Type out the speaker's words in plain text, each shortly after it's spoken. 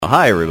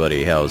Hi,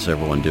 everybody. How's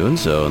everyone doing?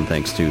 And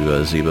thanks to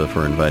Zeba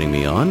for inviting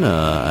me on.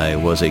 I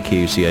was a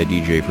KUCI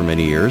DJ for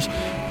many years.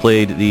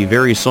 Played the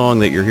very song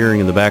that you're hearing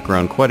in the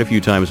background quite a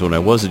few times when I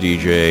was a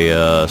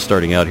DJ,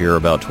 starting out here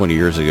about 20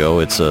 years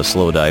ago. It's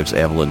Slow Dive's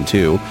Avalon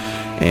 2.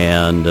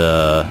 And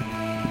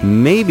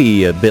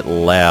maybe a bit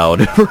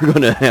loud if we're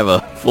going to have a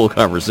full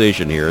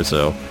conversation here.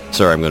 So,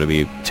 sorry, I'm going to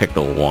be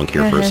technical wonk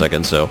here for a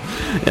second.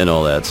 And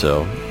all that.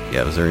 So,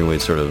 yeah, is there any way to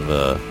sort of...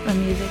 the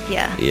music,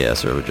 yeah. Yeah,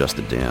 sort of adjust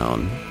it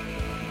down.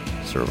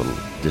 Sort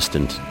of a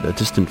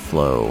distant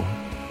flow.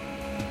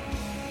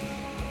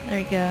 There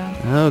you go.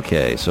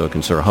 Okay, so it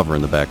can sort of hover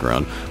in the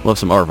background. We'll have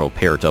some Arvo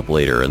paired up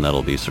later, and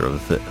that'll be sort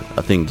of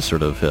a thing to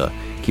sort of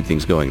keep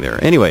things going there.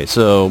 Anyway,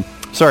 so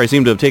sorry, I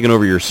seem to have taken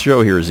over your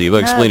show here, Ziva,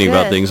 explaining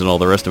about things and all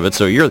the rest of it.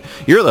 So you're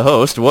the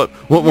host. What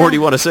more do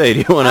you want to say? Do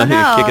you want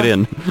to kick it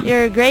in?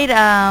 You're a great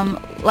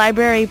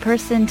library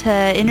person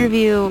to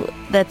interview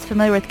that's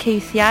familiar with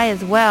KUCI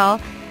as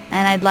well,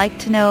 and I'd like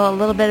to know a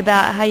little bit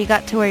about how you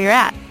got to where you're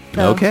at.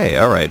 So. Okay,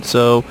 all right.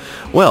 So,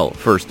 well,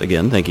 first,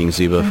 again, thanking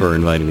Ziba for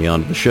inviting me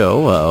onto the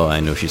show.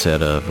 I know she's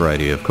had a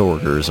variety of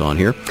coworkers on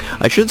here.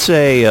 I should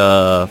say,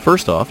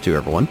 first off, to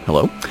everyone,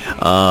 hello.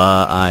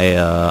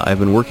 I've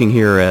been working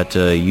here at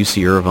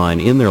UC Irvine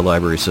in their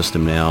library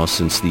system now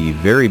since the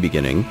very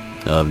beginning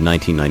of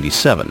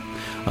 1997.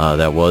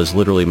 That was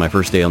literally my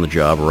first day on the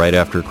job right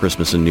after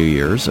Christmas and New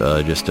Year's,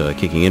 just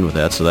kicking in with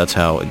that. So that's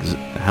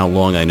how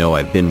long I know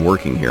I've been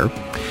working here.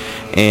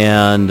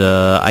 And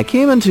I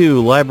came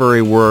into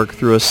library work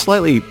through a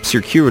slightly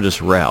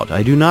circuitous route.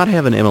 I do not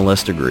have an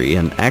MLS degree,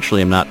 and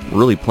actually I'm not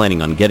really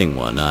planning on getting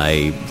one.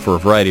 I, for a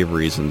variety of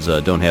reasons,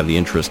 don't have the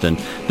interest and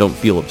don't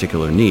feel a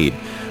particular need.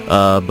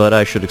 But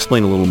I should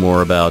explain a little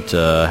more about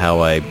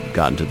how I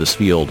got into this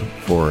field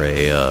for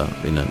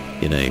in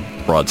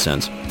a broad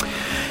sense.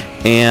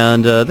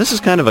 And this is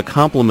kind of a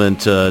compliment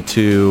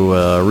to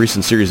a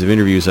recent series of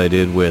interviews I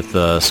did with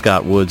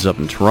Scott Woods up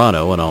in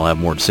Toronto, and I'll have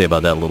more to say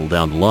about that a little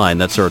down the line.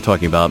 That's sort of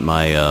talking about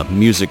my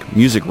music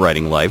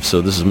writing life,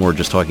 so this is more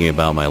just talking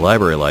about my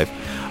library life.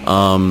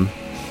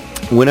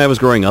 When I was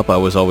growing up, I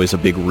was always a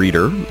big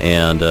reader,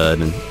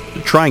 and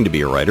trying to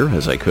be a writer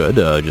as I could,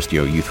 just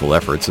youthful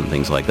efforts and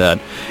things like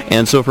that.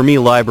 And so for me,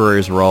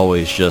 libraries were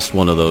always just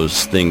one of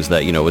those things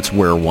that it's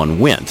where one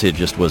went. It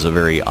just was a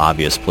very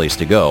obvious place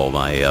to go.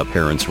 My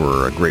parents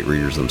were great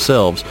readers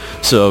themselves,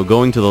 so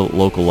going to the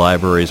local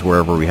libraries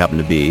wherever we happened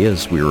to be,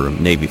 as we were a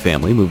Navy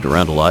family, moved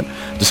around a lot,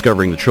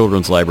 discovering the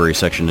children's library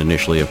section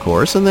initially, of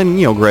course, and then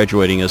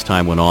graduating as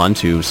time went on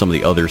to some of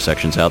the other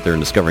sections out there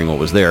and discovering what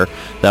was there.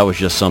 That was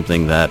just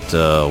something that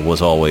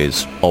was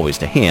always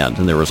to hand.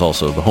 And there was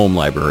also the home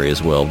library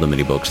as well, the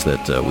many books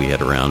that we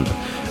had around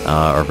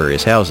our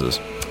various houses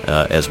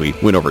as we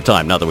went over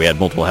time. Not that we had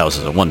multiple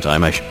houses at one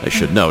time, I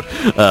should note.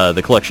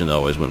 The collection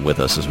always went with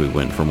us as we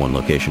went from one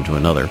location to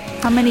another.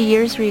 How many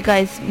years were you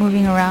guys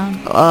moving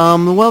around?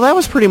 Well, that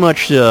was pretty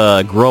much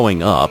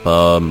growing up.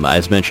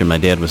 As mentioned, my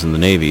dad was in the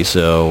Navy,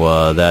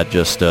 so that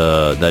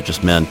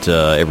just meant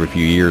every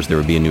few years there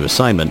would be a new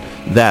assignment.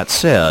 That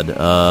said,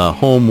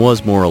 home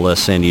was more or less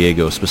San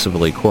Diego,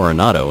 specifically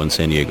Coronado and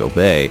San Diego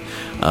Bay.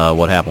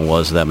 What happened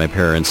was that my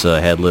parents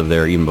had lived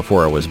there even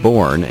before I was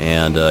born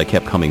and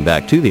kept coming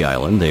back to the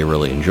island. They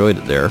really enjoyed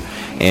it there,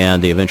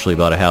 and they eventually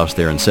bought a house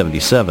there in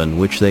 1977,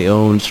 which they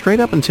owned straight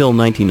up until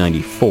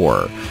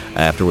 1994,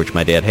 after which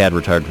my dad had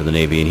retired from the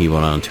Navy, and he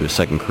went on to a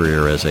second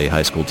career as a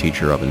high school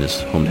teacher up in his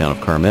hometown of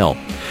Carmel.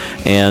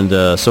 And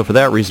so for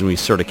that reason, we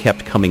sort of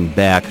kept coming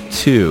back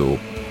to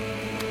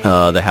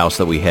the house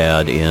that we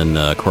had in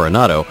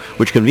Coronado,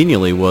 which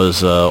conveniently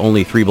was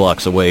only 3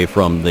 blocks away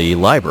from the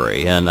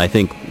library. And I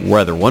think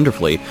rather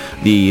wonderfully,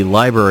 the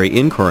library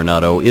in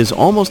Coronado is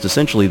almost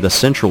essentially the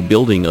central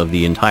building of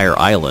the entire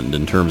island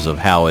in terms of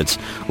how it's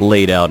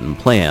laid out and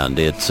planned.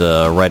 It's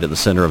right at the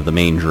center of the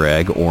main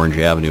drag, Orange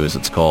Avenue as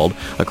it's called,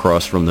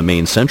 across from the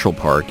main Central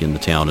Park in the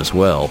town as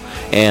well.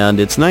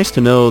 And it's nice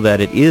to know that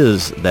it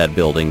is that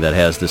building that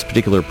has this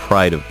particular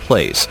pride of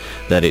place,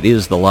 that it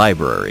is the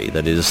library,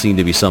 that it is seen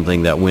to be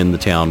something that when the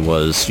town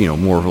was,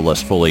 more or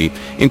less fully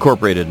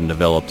incorporated and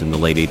developed in the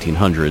late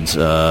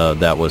 1800s,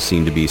 that was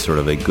seen to be sort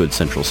of a good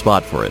central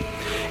spot for it,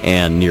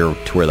 and near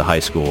to where the high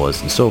school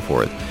was and so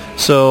forth.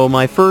 So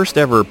my first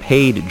ever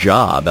paid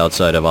job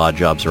outside of odd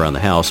jobs around the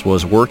house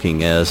was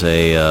working as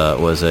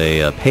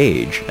a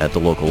page at the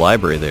local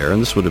library there,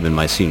 and this would have been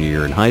my senior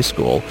year in high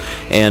school,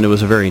 and it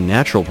was a very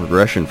natural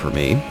progression for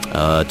me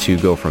to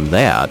go from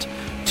that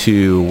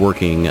to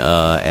working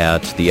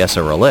at the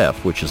SRLF,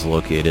 which is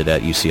located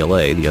at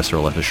UCLA. The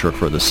SRLF is short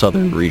for the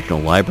Southern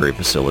Regional Library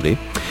Facility.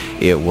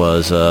 It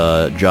was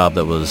a job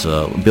that was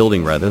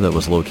building that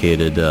was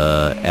located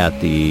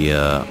on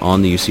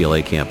the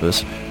UCLA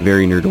campus,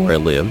 very near to where I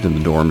lived in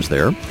the dorms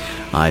there.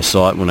 I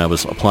saw it when I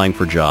was applying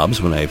for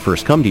jobs when I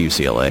first come to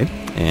UCLA,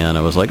 and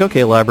I was like,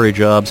 okay, library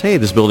jobs. Hey,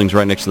 this building's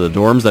right next to the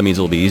dorms. That means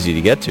it'll be easy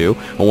to get to.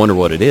 I wonder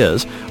what it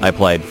is. I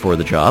applied for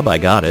the job. I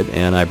got it,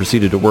 and I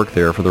proceeded to work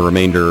there for the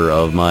remainder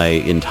of my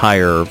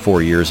entire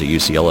 4 years at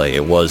UCLA.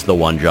 It was the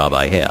one job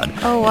I had.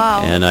 Oh,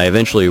 wow. And I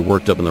eventually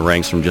worked up in the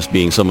ranks from just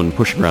being someone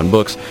pushing around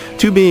books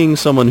to being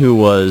someone who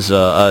was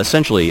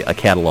essentially a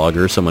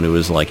cataloger, someone who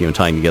was like,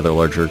 tying together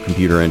larger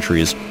computer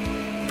entries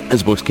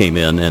as books came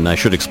in. And I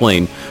should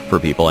explain for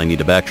people, I need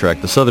to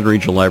backtrack. The Southern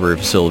Regional Library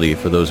Facility,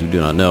 for those who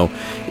do not know,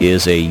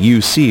 is a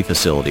UC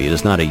facility. It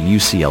is not a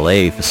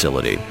UCLA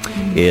facility.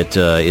 It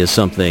is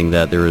something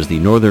that there is the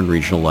Northern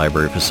Regional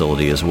Library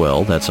Facility as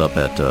well. That's up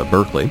at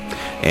Berkeley.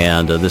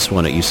 And this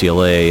one at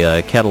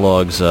UCLA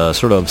catalogs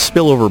sort of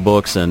spillover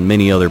books and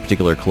many other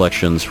particular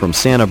collections from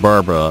Santa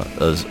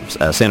Barbara's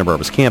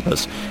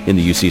campus in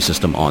the UC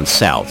system on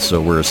south.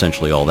 So we're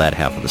essentially all that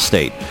half of the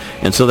state.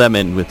 And so that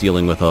meant with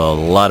dealing with a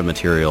lot of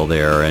material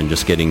there and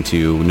just getting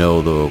to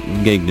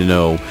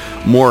know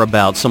more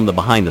about some of the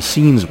behind the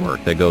scenes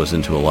work that goes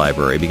into a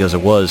library, because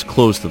it was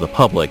closed to the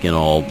public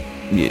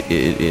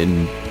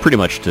in pretty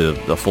much to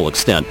the full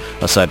extent,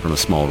 aside from a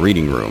small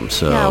reading room.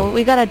 So yeah,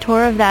 we got a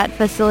tour of that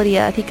facility,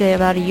 I think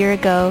about a year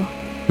ago.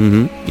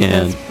 Mm-hmm.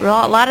 And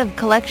a lot of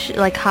collection,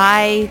 like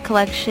high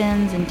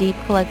collections and deep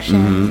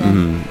collections.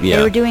 Yeah.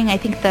 They were doing, I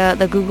think,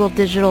 the Google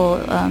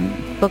Digital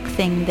book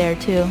thing there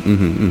too.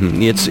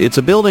 It's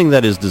a building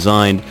that is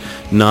designed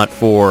not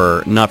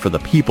for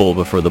the people,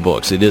 but for the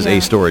books. It is a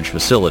storage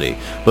facility,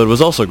 but it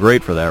was also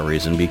great for that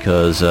reason,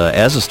 because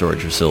as a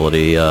storage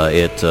facility,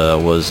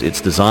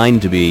 it's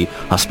designed to be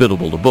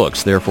hospitable to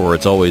books. Therefore,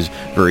 it's always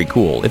very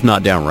cool, if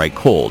not downright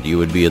cold. You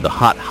would be at the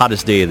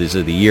hottest day of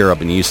the year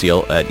up in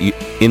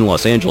in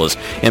Los Angeles,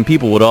 and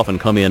people would often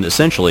come in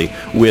essentially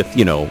with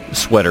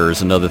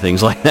sweaters and other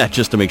things like that,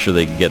 just to make sure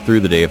they could get through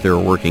the day if they were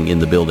working in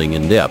the building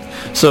in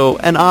depth. So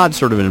an odd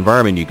sort of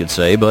environment, you could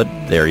say, but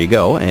there you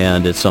go.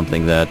 And it's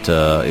something that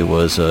it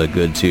was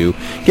good to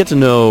get to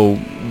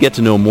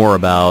know more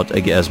about,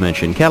 as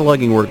mentioned,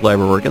 cataloging work,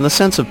 library work, and the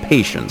sense of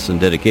patience and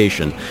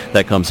dedication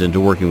that comes into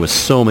working with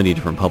so many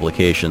different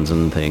publications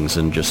and things,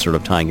 and just sort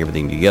of tying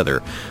everything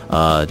together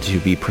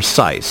to be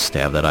precise, to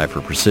have that eye for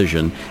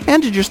precision,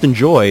 and to just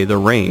enjoy the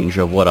range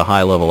of what a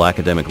high-level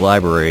academic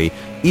library,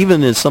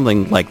 even in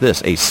something like this,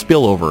 a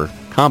spillover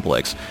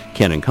complex,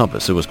 can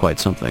encompass. It was quite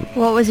something.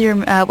 What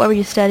were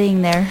you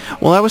studying there?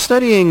 Well, I was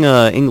studying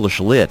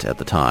English Lit at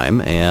the time,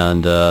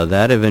 and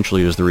that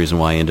eventually was the reason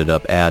why I ended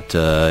up at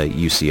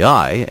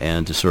UCI,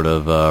 and to sort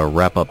of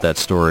wrap up that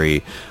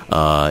story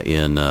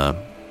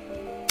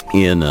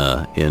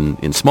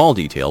in small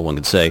detail, one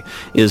could say,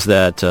 is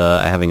that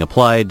having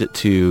applied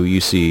to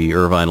UC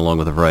Irvine along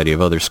with a variety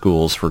of other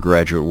schools for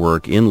graduate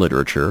work in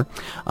literature,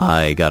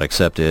 I got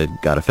accepted,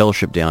 got a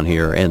fellowship down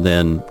here, and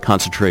then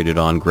concentrated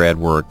on grad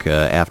work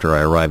after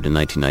I arrived in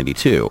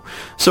 1992.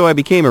 So I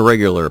became a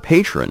regular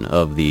patron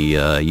of the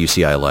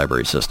UCI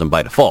library system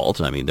by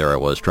default. I mean, there I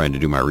was trying to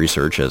do my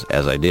research as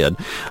I did,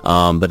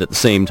 but at the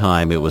same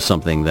time, it was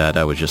something that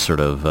I was just sort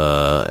of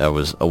I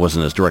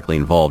wasn't as directly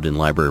involved in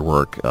library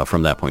work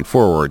from that point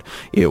forward.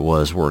 It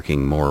was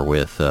working more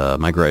with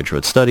my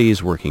graduate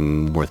studies,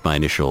 working with my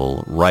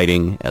initial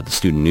writing at the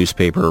student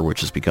newspaper,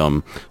 which has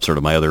become sort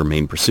of my other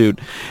main pursuit,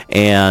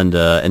 and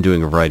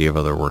doing a variety of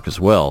other work as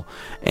well.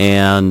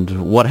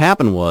 And what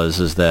happened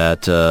is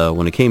that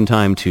when it came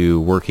time to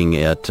working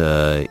at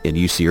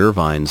UC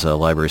Irvine's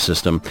library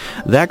system,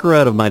 that grew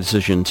out of my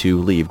decision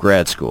to leave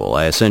grad school.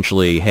 I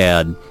essentially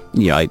had,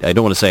 I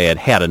don't want to say I'd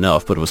had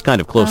enough, but it was kind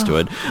of close to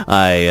it.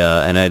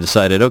 I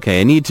decided,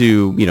 okay, I need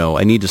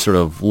to sort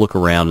of look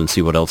around and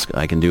see what else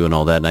I can do and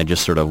all that. And I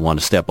just sort of want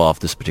to step off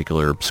this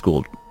particular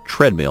school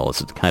treadmill,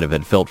 as it kind of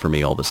had felt for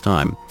me all this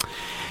time.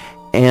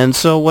 And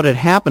so what had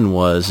happened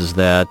is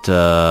that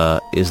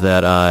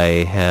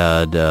I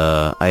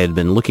had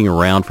been looking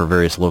around for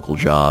various local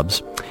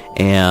jobs,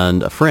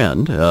 and a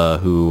friend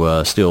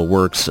who still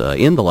works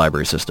in the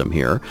library system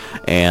here,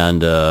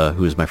 and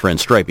who is my friend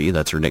Stripey,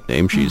 that's her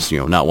nickname. She's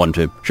not one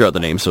to share out the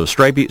name, so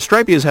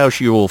Stripey is how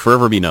she will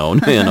forever be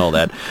known and all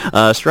that.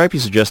 Stripey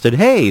suggested,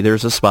 hey,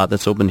 there's a spot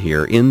that's open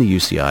here in the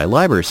UCI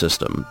library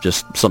system,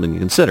 just something to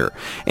consider.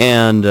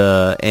 And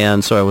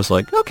so I was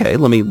like, okay,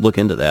 let me look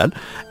into that.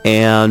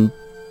 And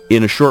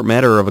in a short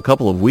matter of a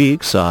couple of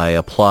weeks, I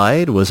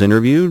applied, was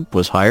interviewed,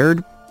 was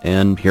hired,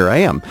 and here I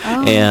am.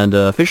 And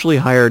officially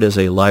hired as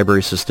a library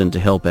assistant to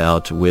help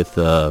out with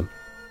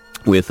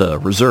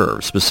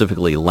reserves,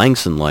 specifically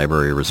Langston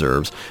Library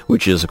Reserves,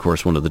 which is, of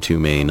course, one of the two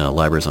main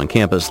libraries on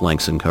campus.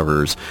 Langston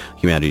covers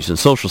humanities and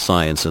social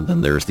science, and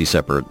then there's the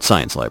separate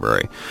science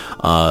library.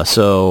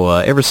 So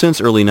ever since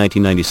early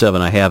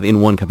 1997, I have,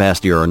 in one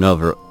capacity or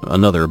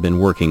another, been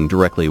working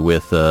directly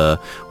with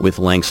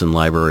Langston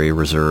Library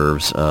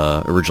Reserves,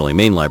 originally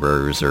Main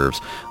Library Reserves,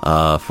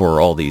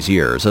 for all these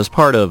years, as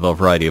part of a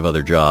variety of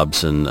other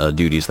jobs and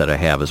duties that I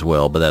have as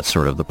well, but that's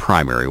sort of the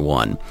primary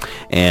one.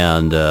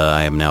 And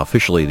I am now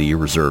officially the the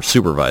reserve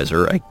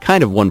supervisor. A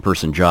kind of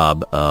one-person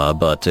job,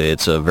 but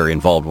it's a very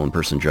involved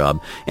one-person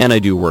job. And I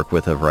do work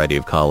with a variety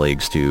of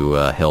colleagues to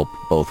help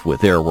both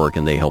with their work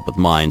and they help with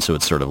mine. So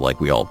it's sort of like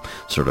we all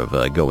sort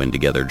of go in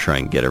together to try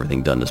and get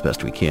everything done as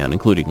best we can,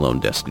 including loan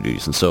desk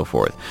duties and so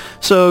forth.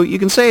 So you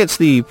can say it's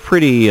the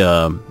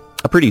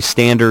a pretty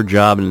standard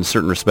job in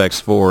certain respects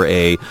for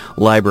a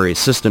library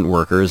assistant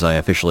worker, as I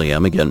officially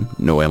am. Again,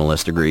 no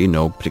MLS degree,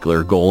 no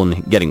particular goal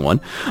in getting one.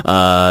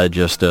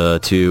 Just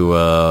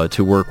to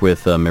work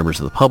with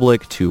members of the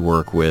public, to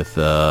work with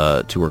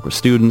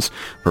students,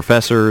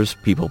 professors,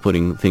 people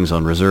putting things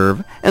on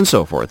reserve, and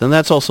so forth. And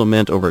that's also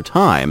meant over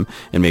time,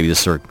 and maybe this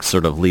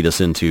sort of lead us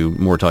into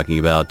more talking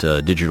about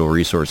digital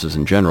resources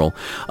in general,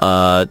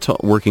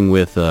 working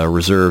with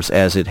reserves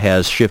as it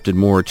has shifted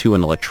more to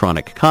an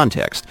electronic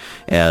context,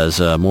 as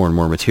more and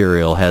more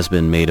material has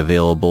been made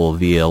available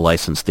via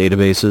licensed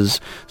databases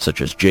such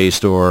as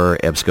JSTOR,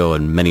 EBSCO,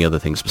 and many other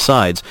things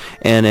besides.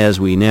 And as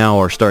we now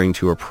are starting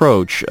to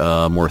approach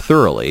more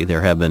thoroughly,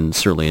 there have been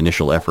certainly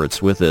initial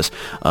efforts with this,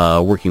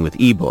 working with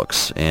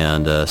ebooks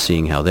and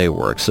seeing how they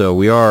work. So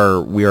we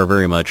are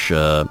very much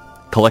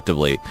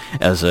collectively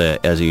as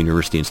a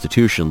university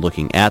institution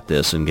looking at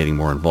this and getting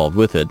more involved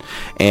with it.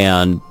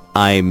 And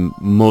I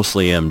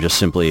mostly am just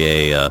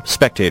simply a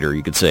spectator,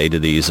 you could say, to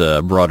these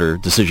broader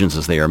decisions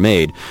as they are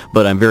made,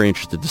 but I'm very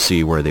interested to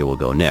see where they will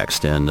go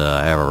next, and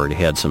I've already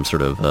had some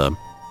sort of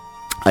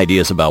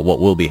ideas about what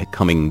will be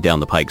coming down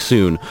the pike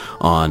soon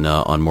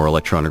on more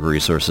electronic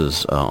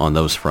resources on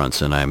those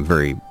fronts, and I'm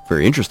very,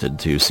 very interested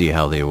to see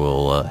how they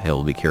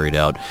will be carried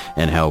out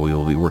and how we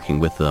will be working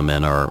with them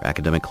and our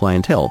academic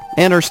clientele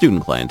and our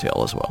student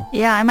clientele as well.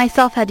 Yeah, I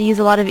myself had to use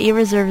a lot of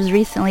e-reserves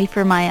recently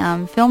for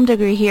my film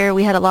degree here.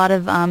 We had a lot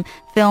of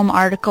film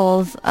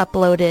articles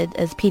uploaded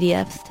as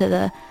PDFs to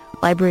the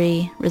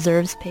library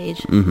reserves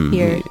page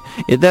here.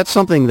 That's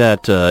something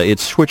that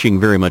it's switching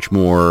very much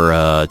more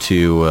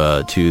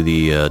to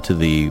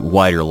the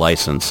wider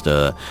licensed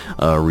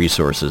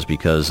resources,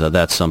 because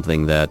that's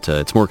something that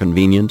it's more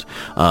convenient,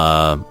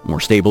 more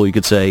stable, you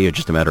could say. It's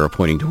just a matter of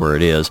pointing to where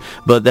it is.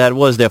 But that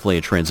was definitely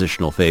a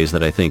transitional phase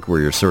that I think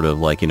where you're sort of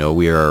like,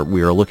 we are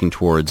looking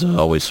towards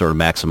always sort of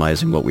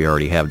maximizing what we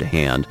already have to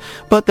hand.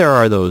 But there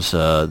are those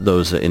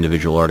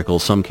individual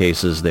articles. Some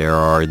cases there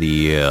are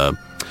the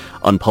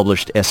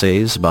unpublished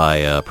essays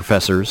by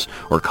professors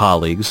or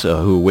colleagues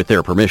who, with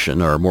their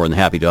permission, are more than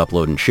happy to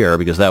upload and share,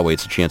 because that way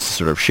it's a chance to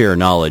sort of share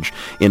knowledge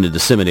in a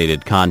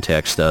disseminated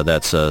context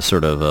that's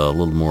sort of a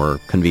little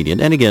more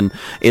convenient. And again,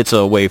 it's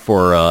a way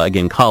for,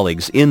 again,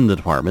 colleagues in the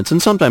departments,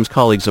 and sometimes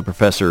colleagues of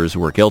professors who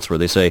work elsewhere,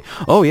 they say,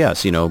 oh,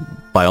 yes,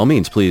 by all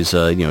means, please,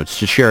 just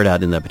share it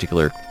out in that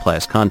particular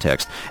class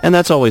context. And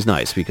that's always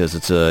nice, because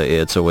it's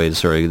a way to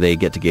sort of, they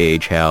get to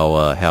gauge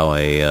how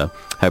a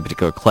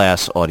particular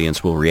class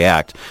audience will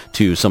react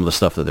to some of the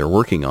stuff that they're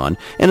working on.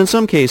 And in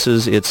some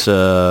cases, it's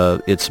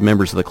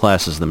members of the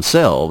classes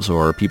themselves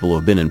or people who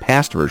have been in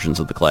past versions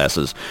of the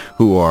classes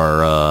who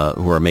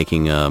are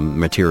making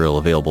material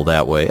available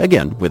that way,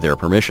 again, with their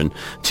permission,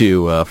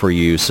 for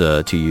use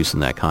in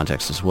that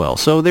context as well.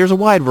 So there's a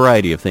wide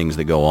variety of things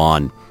that go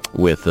on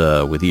with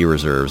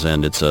e-reserves,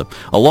 and it's a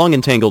long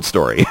and tangled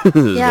story is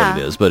what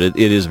it is, but it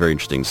is very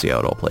interesting to see how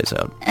it all plays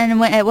out. And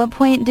at what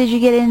point did you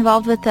get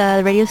involved with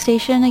the radio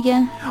station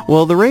again?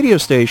 Well, the radio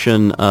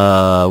station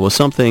was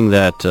something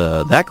that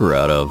grew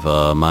out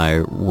of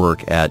my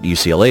work at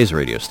UCLA's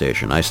radio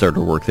station. I started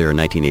to work there in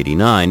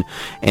 1989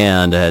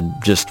 and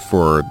had just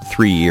for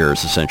 3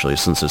 years, essentially,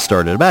 since it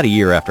started about a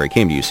year after I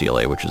came to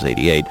UCLA, which was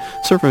 88.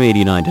 So from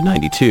 89 to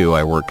 92,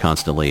 I worked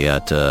constantly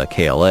at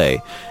KLA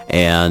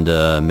and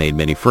made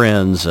many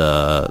friends,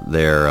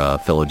 their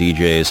fellow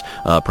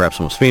DJs, perhaps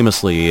most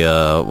famously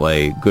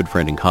a good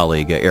friend and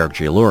colleague, Eric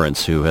J.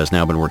 Lawrence, who has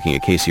now been working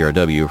at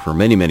KCRW for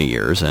many, many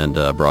years and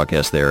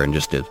broadcast there, and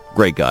just a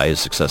great guy.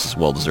 His success is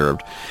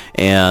well-deserved.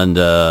 And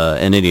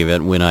in any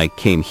event, when I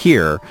came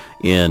here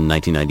in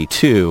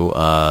 1992,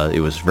 it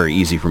was very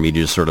easy for me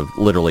to just sort of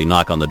literally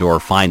knock on the door,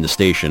 find the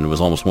station. It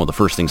was almost one of the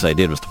first things I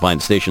did was to find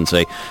the station,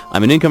 say,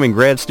 I'm an incoming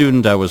grad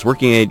student. I was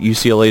working at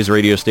UCLA's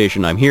radio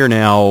station. I'm here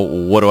now.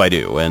 What do I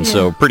do? And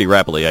so pretty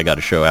rapidly I got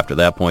a show after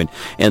that point.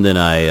 And then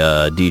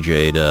I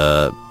DJ'd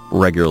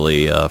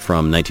regularly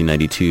from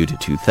 1992 to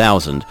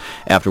 2000,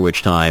 after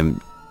which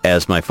time,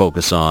 as my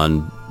focus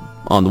on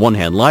the one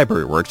hand,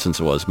 library work, since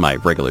it was my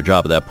regular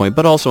job at that point,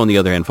 but also on the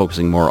other hand,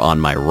 focusing more on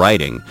my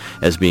writing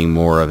as being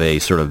more of a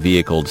sort of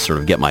vehicle to sort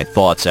of get my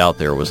thoughts out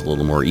there. It was a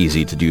little more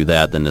easy to do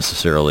that than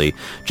necessarily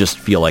just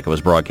feel like I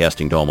was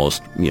broadcasting to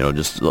almost,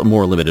 just a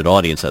more limited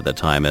audience at that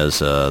time, as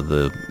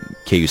the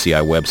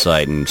KUCI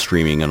website and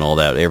streaming and all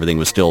that, everything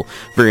was still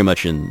very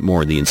much in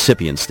more the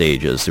incipient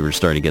stages. They were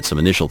starting to get some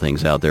initial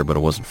things out there, but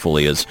it wasn't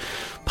fully as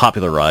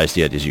popularized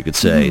yet, as you could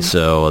say.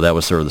 So that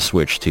was sort of the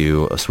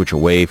switch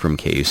away from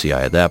KUCI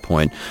at that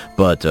point,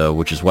 but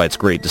which is why it's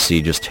great to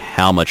see just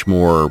how much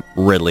more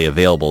readily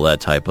available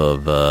that type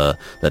of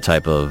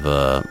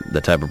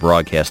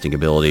broadcasting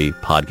ability,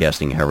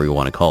 podcasting, however you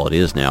want to call it,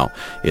 is now.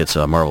 It's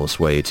a marvelous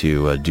way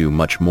to do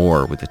much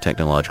more with the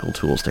technological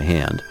tools to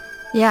hand.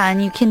 Yeah,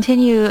 and you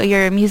continue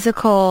your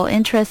musical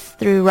interests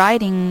through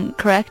writing,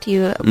 correct?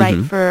 You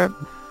write for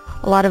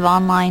a lot of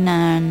online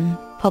and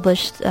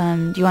published.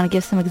 Do you want to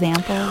give some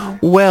examples?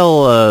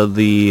 Well,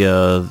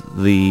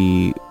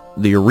 the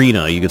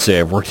arena, you could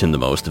say I've worked in the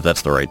most, if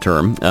that's the right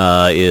term,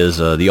 is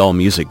the All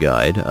Music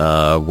Guide,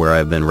 where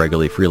I've been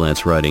regularly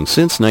freelance writing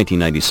since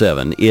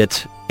 1997.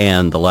 It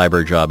and the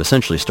library job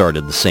essentially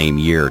started the same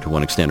year to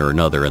one extent or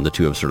another, and the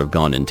two have sort of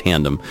gone in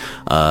tandem.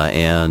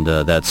 And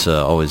that's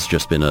always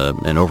just been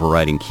an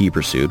overriding key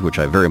pursuit, which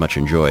I very much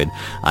enjoyed.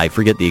 I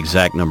forget the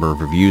exact number of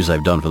reviews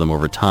I've done for them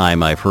over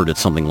time. I've heard it's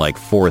something like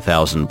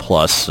 4,000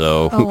 plus,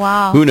 so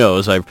wow. Who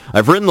knows?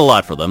 I've written a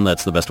lot for them.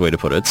 That's the best way to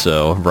put it.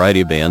 So a variety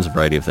of bands, a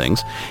variety of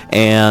things.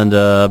 And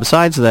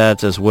besides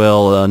that as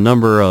well, a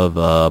number of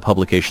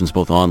publications,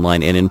 both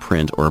online and in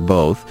print, or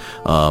both.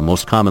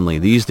 Most commonly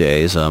these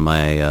days,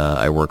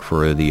 I work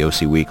for the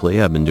OC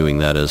Weekly. I've been doing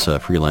that as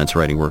freelance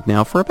writing work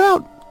now for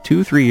about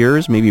 2-3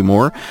 years, maybe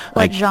more.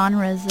 What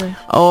genres of?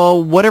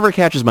 Oh, whatever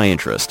catches my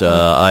interest.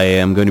 I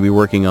am going to be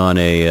working on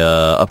a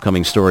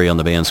upcoming story on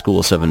the band School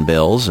of Seven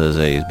Bells as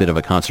a bit of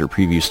a concert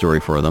preview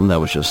story for them. That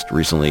was just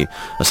recently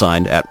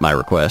assigned at my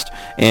request.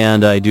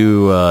 And I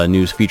do a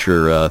news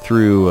feature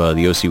through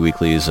the OC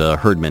Weekly's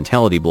Herd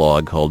Mentality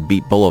blog called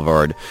Beat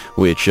Boulevard,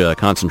 which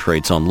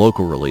concentrates on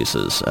local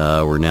releases.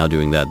 We're now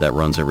doing that. That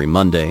runs every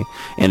Monday.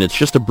 And it's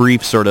just a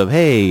brief sort of,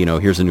 hey,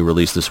 here's a new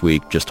release this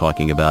week, just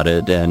talking about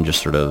it and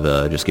just sort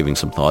of just giving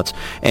some thoughts.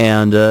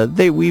 And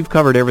we've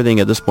covered everything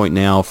at this point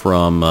now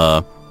from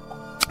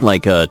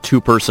like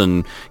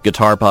two-person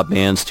guitar pop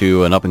bands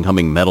to an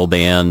up-and-coming metal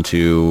band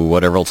to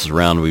whatever else is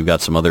around. We've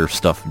got some other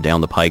stuff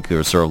down the pike.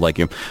 There's sort of like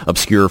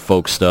obscure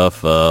folk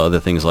stuff, other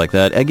things like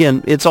that.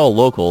 Again, it's all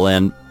local,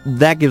 and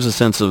that gives a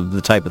sense of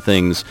the type of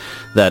things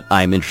that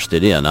I'm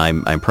interested in.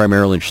 I'm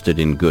primarily interested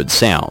in good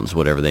sounds,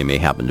 whatever they may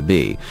happen to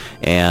be.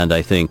 And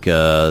I think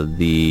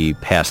the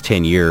past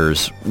 10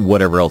 years,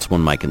 whatever else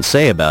one might can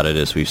say about it,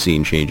 as we've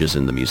seen changes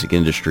in the music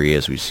industry,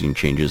 as we've seen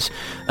changes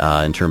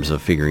in terms of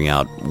figuring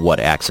out what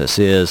access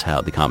is,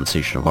 how the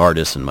compensation of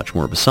artists, and much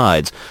more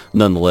besides.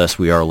 Nonetheless,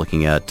 we are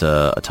looking at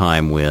a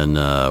time when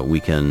we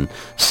can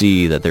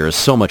see that there is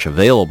so much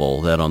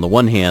available that on the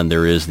one hand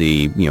there is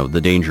the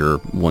danger,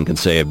 one can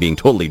say, of being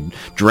totally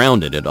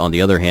drowned in it. On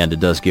the other hand, it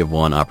does give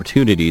one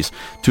opportunities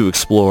to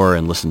explore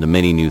and listen to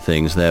many new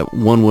things that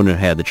one wouldn't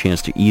have had the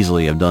chance to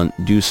easily have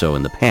do so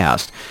in the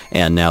past,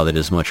 and now that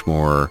is much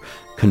more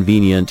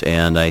convenient.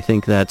 And I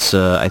think that's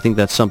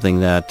something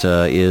that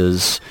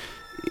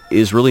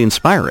is really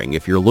inspiring.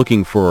 If you're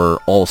looking for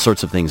all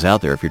sorts of things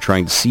out there, if you're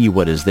trying to see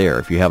what is there,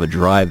 if you have a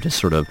drive to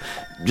sort of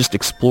just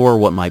explore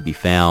what might be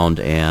found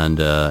and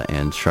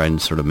try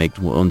and sort of make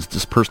one's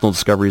just personal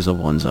discoveries of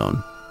one's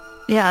own.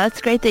 Yeah,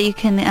 that's great that you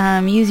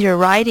can use your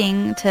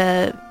writing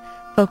to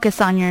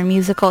focus on your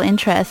musical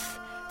interests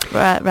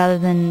rather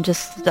than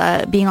just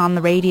being on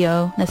the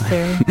radio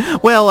necessarily.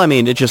 Well, I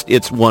mean,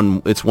 it's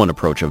one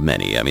approach of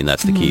many. I mean,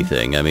 that's the key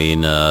thing. I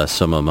mean,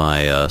 some of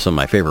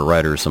my favorite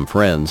writers, some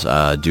friends,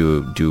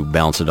 do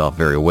balance it off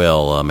very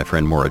well. My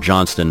friend Maura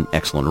Johnston,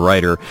 excellent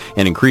writer,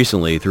 and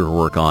increasingly through her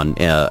work on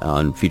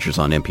features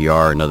on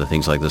NPR and other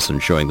things like this,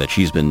 and showing that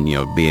she's been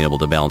being able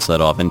to balance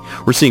that off. And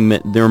we're seeing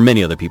there are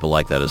many other people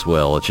like that as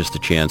well. It's just a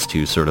chance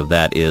to sort of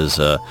that is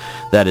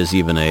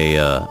even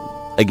a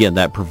again,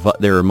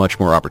 there are much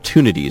more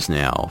opportunities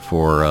now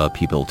for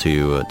people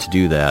to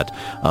do that,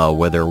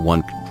 whether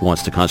one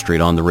wants to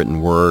concentrate on the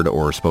written word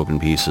or spoken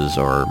pieces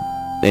or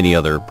any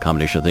other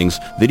combination of things,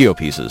 video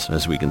pieces,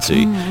 as we can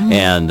see. Mm-hmm.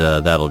 And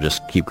that'll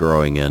just keep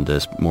growing, and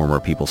as more and more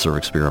people sort of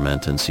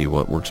experiment and see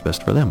what works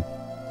best for them.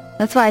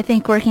 That's why I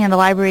think working at the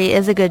library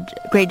is a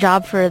great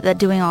job for that.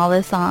 Doing all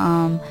this,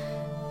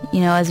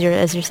 as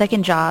your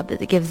second job,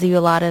 it gives you a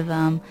lot of.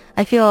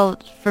 I feel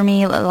for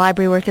me,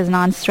 library work is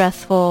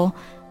non-stressful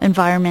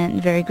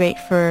environment, very great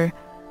for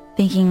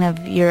thinking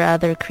of your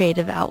other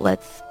creative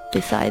outlets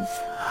besides.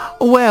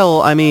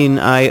 Well, I mean,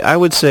 I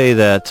would say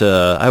that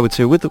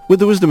with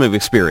the wisdom of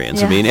experience.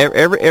 Yeah. I mean,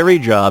 every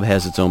job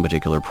has its own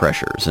particular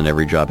pressures, and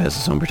every job has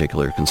its own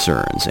particular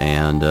concerns.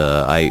 And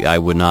I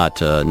would not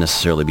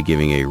necessarily be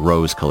giving a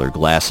rose-colored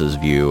glasses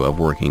view of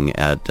working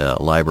at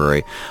a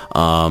library,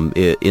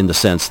 in the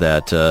sense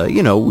that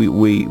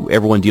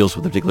everyone deals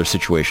with the particular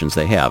situations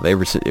they have.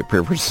 Every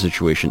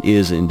situation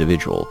is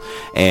individual,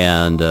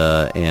 and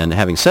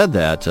having said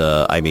that,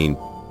 I mean,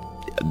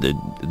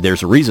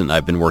 there's a reason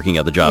I've been working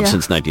at the job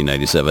since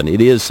 1997. It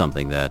is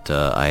something that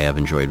I have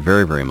enjoyed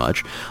very, very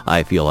much.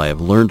 I feel I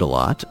have learned a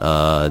lot.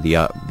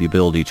 The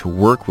ability to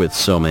work with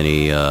so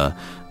many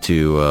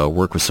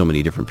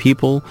different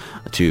people,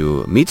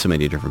 to meet so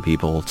many different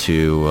people,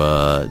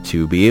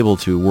 to be able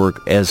to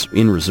work as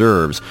in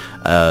reserves.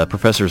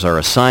 Professors are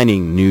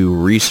assigning new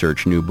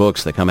research, new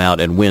books that come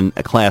out, and when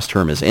a class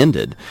term is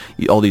ended,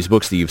 all these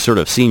books that you've sort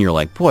of seen, you're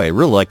like, boy, I'd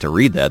really like to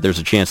read that. There's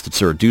a chance to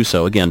sort of do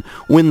so again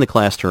when the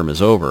class term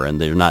is over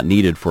and they're not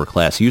needed for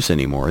class use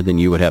anymore. Then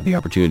you would have the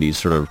opportunity to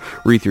sort of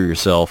read through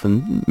yourself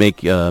and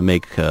make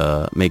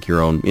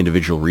your own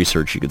individual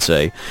research, you could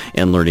say,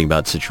 and learning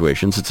about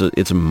situations.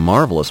 It's a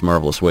marvelous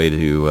marvelous way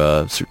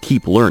to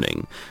keep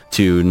learning,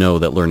 to know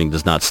that learning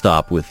does not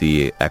stop with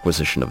the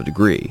acquisition of a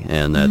degree.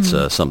 And that's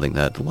something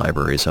that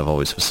libraries have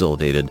always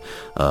facilitated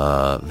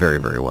very,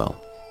 very well.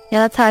 Yeah,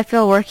 that's how I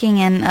feel working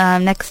in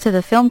next to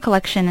the film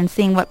collection and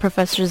seeing what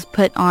professors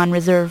put on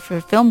reserve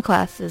for film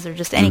classes or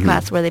just any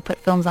class where they put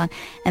films on.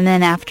 And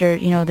then after,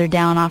 they're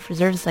down off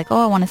reserve, it's like,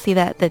 oh, I want to see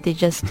that they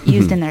just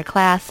used in their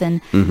class.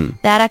 And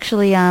that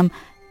actually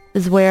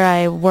is where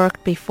I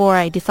worked before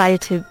I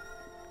decided to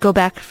go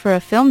back for a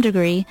film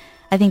degree.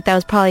 I think that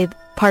was probably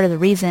part of the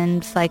reason.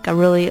 It's like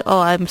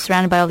I'm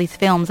surrounded by all these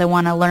films. I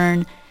want to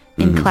learn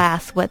in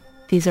class what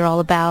these are all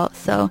about.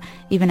 So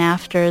even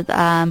after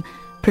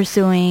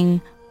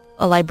pursuing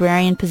a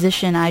librarian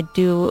position, I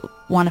do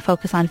want to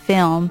focus on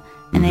film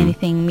and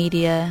anything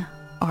media,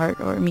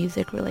 art, or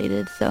music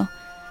related. So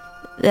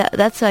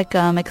that's like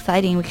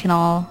exciting. We can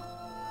all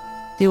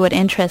do what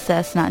interests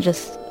us, not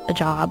just a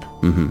job.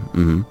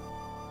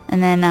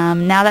 And then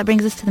now that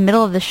brings us to the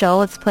middle of the show.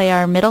 Let's play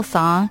our middle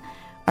song.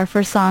 Our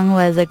first song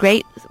was a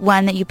great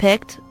one that you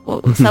picked.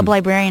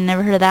 Sub-Librarian,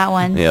 never heard of that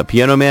one. Yeah,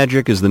 Piano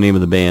Magic is the name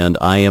of the band.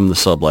 I Am the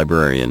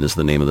Sub-Librarian is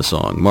the name of the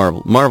song.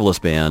 Marvelous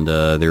band.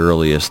 Their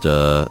earliest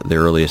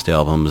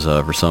albums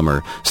for some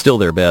are still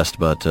their best,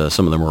 but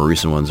some of the more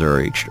recent ones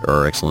are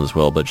excellent as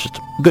well. But just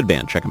a good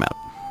band. Check them out.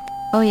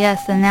 Oh,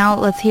 yes. And now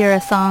let's hear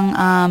a song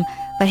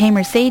by Hey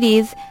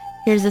Mercedes.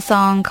 Here's a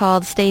song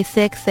called Stay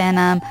Six,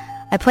 and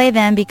I play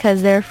them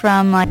because they're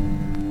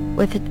from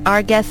with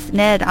our guest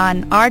Ned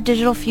on Our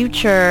Digital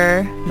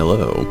Future.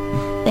 Hello.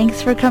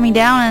 Thanks for coming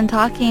down and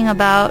talking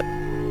about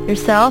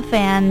yourself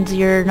and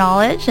your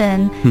knowledge.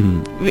 And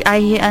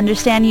I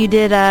understand you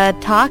did a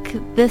talk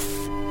this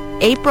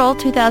April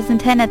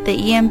 2010 at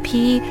the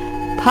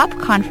EMP Pop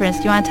Conference.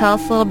 Do you want to tell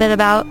us a little bit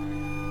about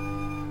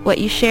what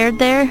you shared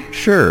there?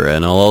 Sure,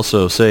 and I'll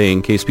also say,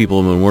 in case people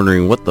have been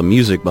wondering what the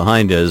music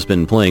behind it has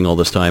been playing all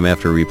this time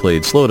after we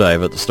played Slow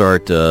Dive at the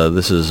start,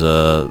 this is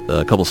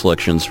a couple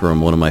selections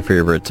from one of my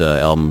favorite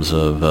albums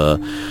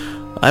of...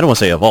 I don't want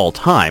to say of all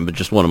time, but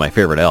just one of my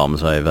favorite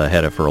albums. I've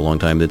had it for a long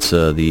time. It's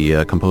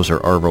the composer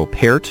Arvo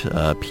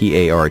Pärt,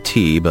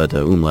 P-A-R-T, but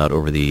umlaut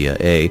over the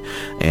A,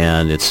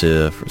 and it's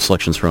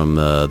selections from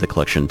the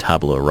collection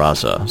Tabula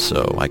Rasa.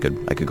 So I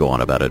could go on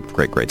about it.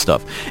 Great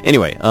stuff.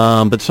 Anyway,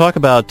 but to talk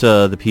about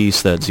the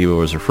piece that Ziva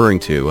was referring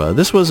to,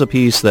 this was a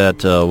piece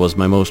that was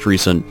my most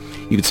recent,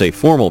 you could say,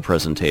 formal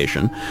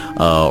presentation,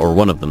 or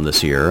one of them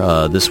this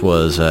year. This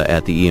was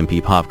at the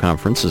EMP Pop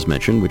Conference, as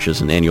mentioned, which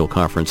is an annual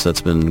conference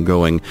that's been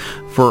going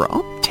for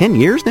 10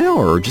 years now,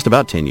 or just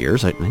about 10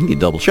 years. I need to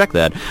double check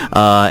that.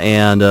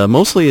 And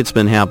mostly it's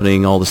been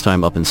happening all this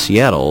time up in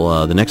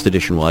Seattle. The next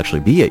edition will actually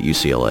be at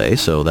UCLA,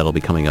 so that'll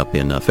be coming up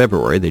in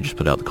February. They just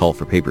put out the call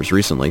for papers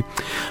recently.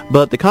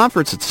 But the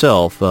conference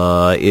itself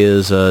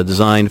is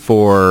designed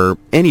for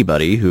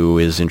anybody who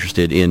is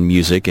interested in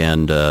music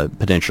and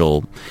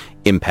potential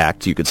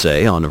impact, you could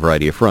say, on a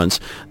variety of fronts,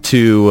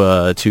 to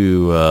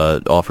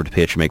offer to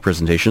pitch and make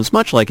presentations,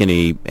 much like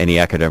any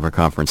academic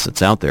conference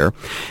that's out there.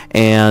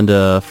 And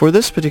for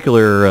this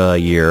particular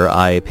year,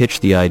 I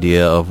pitched the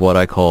idea of what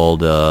I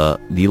called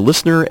the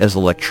listener as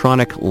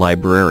electronic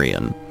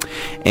librarian.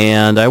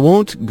 And I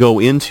won't go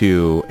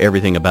into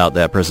everything about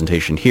that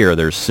presentation here.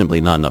 There's simply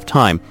not enough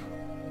time.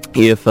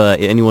 If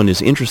anyone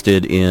is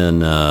interested in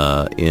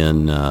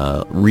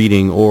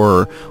reading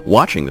or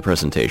watching the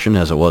presentation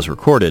as it was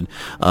recorded,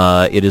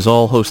 it is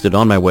all hosted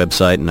on my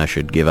website, and I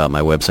should give out my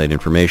website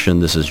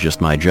information. This is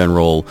just my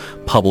general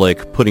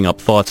public putting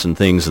up thoughts and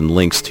things and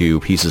links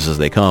to pieces as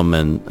they come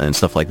and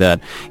stuff like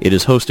that. It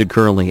is hosted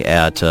currently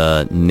at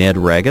Ned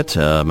Raggett,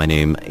 my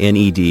name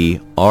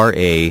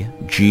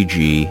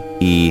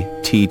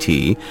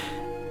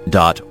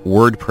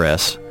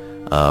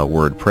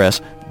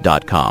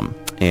NEDRAGGET.wordpress.com.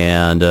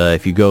 And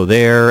if you go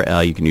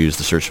there, you can use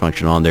the search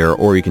function on there,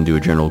 or you can do a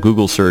general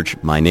Google search,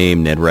 my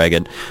name, Ned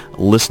Raggett,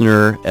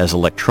 listener as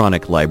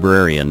electronic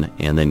librarian,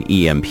 and then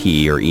EMP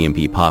or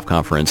EMP Pop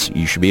Conference.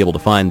 You should be able to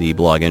find the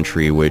blog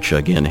entry, which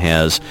again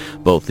has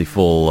both the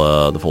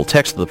full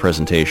text of the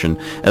presentation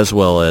as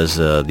well as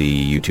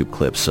the YouTube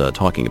clips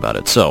talking about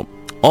it. So,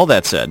 all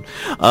that said,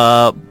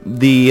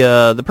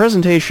 the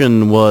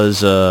presentation was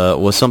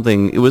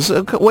something. It was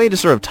a way to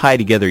sort of tie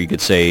together, you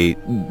could say,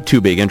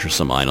 two big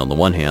interests of mine. On the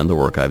one hand, the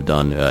work I've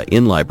done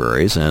in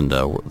libraries and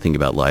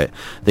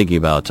thinking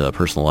about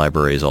personal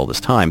libraries all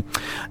this time,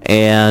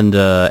 and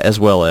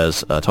as well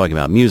as talking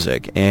about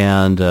music.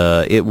 And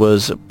it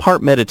was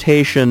part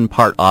meditation,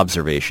 part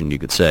observation, you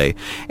could say.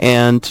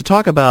 And to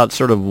talk about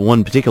sort of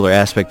one particular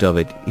aspect of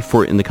it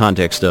in the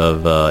context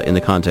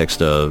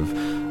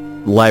of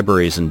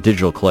libraries and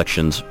digital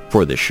collections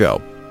for this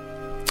show.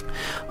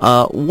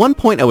 One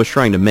point I was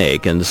trying to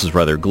make, and this is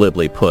rather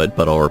glibly put,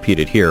 but I'll repeat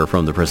it here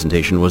from the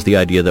presentation, was the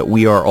idea that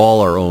we are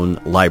all our own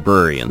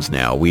librarians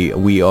now. We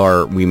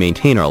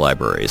maintain our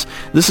libraries.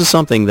 This is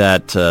something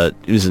that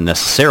isn't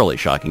necessarily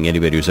shocking.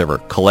 Anybody who's ever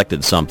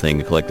collected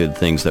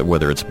things, that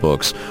whether it's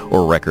books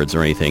or records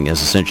or anything,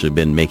 has essentially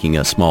been making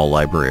a small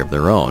library of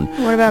their own.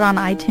 What about on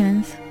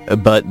iTunes?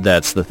 But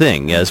that's the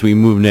thing. As we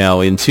move now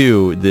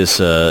into this,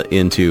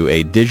 into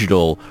a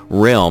digital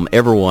realm,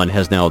 everyone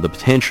has now the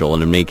potential,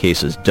 and in many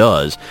cases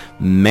does,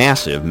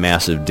 massive,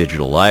 massive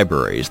digital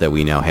libraries that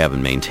we now have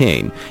and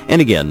maintain.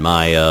 And again,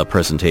 my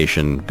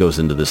presentation goes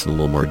into this in a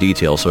little more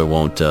detail, so I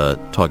won't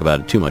talk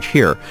about it too much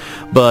here.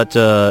 But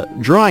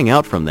drawing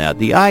out from that,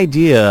 the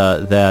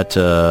idea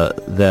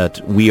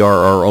that we are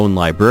our own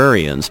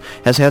librarians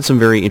has had some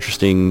very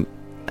interesting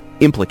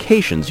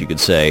implications, you could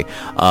say,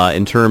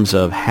 in terms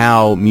of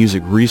how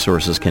music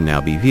resources can now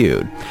be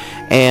viewed.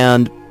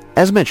 And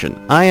as mentioned,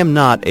 I am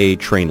not a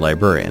trained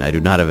librarian. I do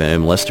not have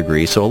an MLS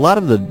degree, so a lot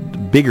of the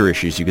bigger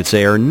issues, you could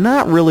say, are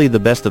not really the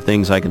best of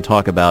things I can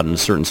talk about in a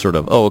certain sort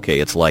of, oh,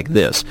 okay, it's like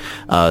this.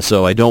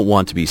 So I don't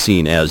want to be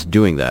seen as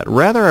doing that.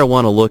 Rather, I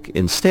want to look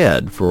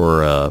instead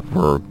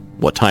for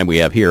what time we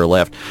have here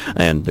left,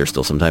 and there's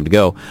still some time to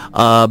go,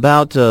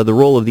 about the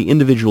role of the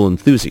individual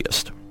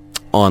enthusiast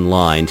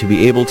online to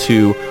be able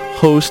to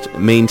host,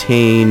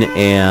 maintain,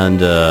 and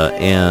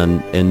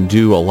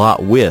do a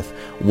lot with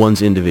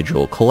one's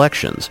individual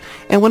collections.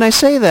 And when I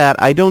say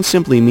that, I don't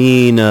simply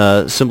mean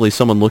simply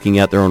someone looking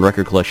at their own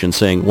record collection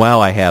saying, wow,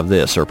 I have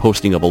this, or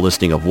posting up a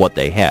listing of what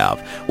they have,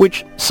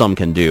 which some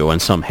can do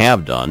and some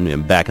have done.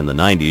 And back in the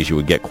 90s, you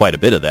would get quite a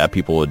bit of that.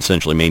 People would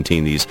essentially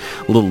maintain these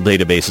little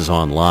databases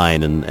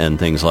online and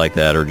things like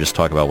that, or just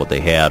talk about what they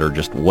had, or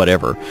just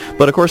whatever.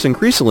 But of course,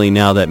 increasingly,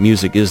 now that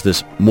music is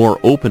this more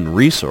open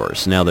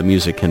resource, now that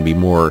music can be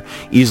more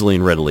easily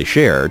and readily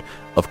shared,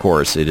 of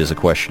course, it is a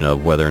question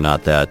of whether or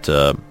not that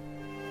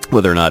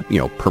whether or not,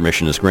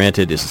 permission is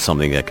granted. Is it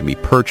something that can be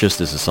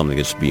purchased? Is it something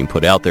that's being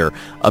put out there?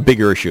 A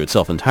bigger issue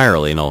itself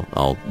entirely, and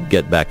I'll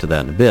get back to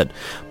that in a bit.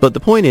 But the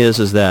point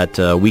is that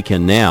we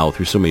can now,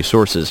 through so many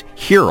sources,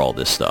 hear all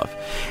this stuff.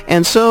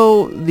 And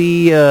so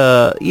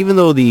even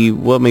though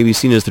what may be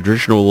seen as the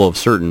traditional role of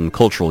certain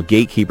cultural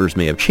gatekeepers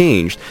may have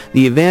changed,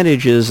 the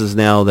advantage is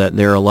now that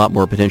there are a lot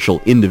more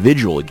potential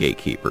individual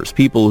gatekeepers,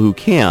 people who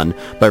can,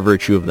 by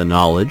virtue of the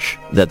knowledge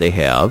that they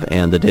have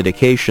and the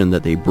dedication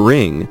that they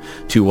bring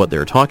to what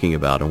they're talking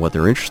about and what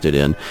they're interested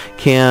in,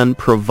 can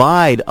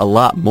provide a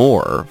lot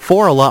more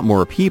for a lot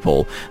more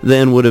people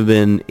than would have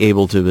been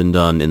able to have been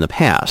done in the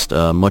past,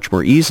 much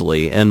more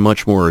easily and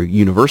much more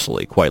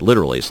universally, quite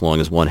literally, as long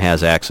as one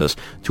has access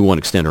to one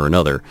extent or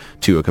another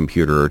to a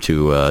computer or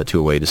to a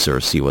way to sort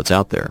of see what's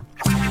out there.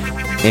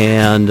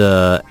 And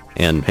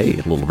hey, a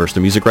little burst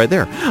of music right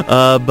there.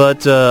 But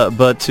to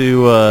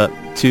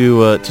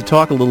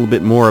talk a little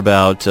bit more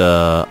about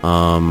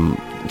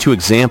two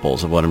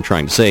examples of what I'm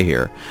trying to say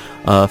here.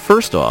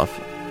 First off,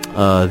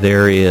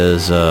 there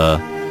is,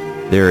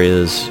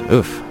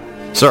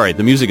 sorry,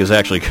 the music is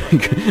actually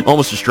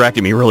almost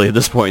distracting me really at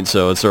this point,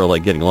 so it's sort of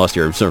like getting lost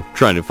here. I'm sort of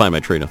trying to find my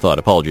train of thought.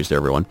 Apologies to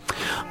everyone.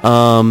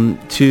 To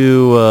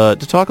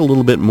talk a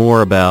little bit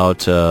more about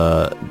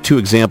two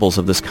examples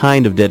of this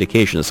kind of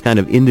dedication, this kind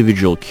of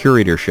individual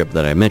curatorship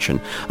that I mentioned.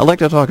 I'd like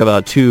to talk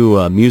about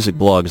two music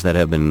blogs that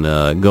have been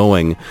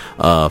going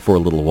for a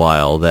little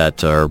while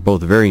that are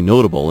both very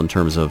notable in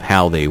terms of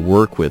how they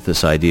work with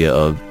this idea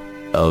of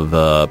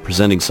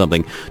presenting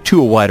something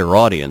to a wider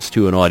audience,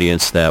 to an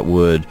audience that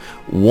would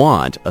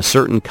want a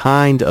certain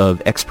kind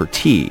of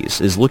expertise,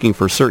 is looking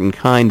for a certain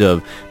kind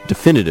of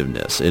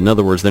definitiveness. In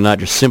other words, they're not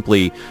just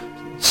simply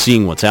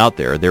seeing what's out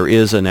there. There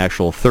is an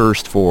actual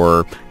thirst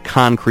for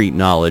concrete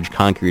knowledge,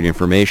 concrete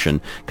information,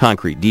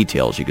 concrete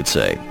details, you could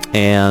say.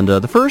 And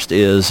the first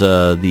is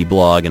the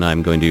blog, and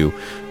I'm going to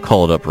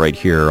call it up right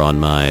here on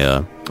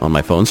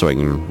my phone so I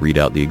can read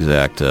out the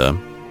exact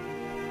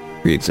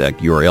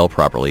URL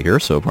properly here,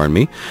 so pardon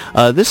me.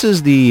 This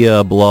is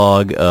the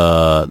blog.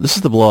 This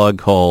is the blog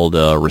called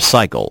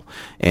Recycle,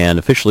 and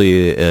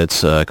officially it's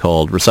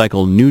called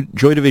Recycle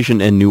Joy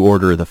Division and New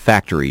Order: The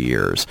Factory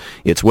Years.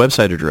 Its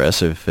website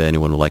address, if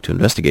anyone would like to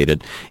investigate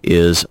it,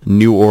 is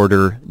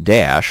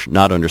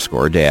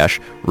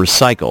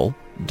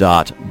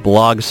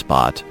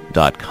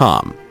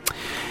neworder-recycle.blogspot.com.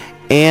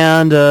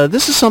 And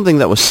this is something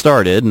that was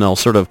started, and I'll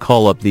sort of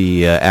call up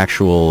the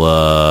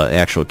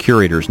actual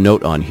curator's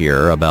note on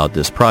here about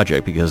this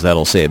project, because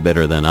that'll say it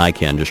better than I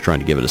can just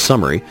trying to give it a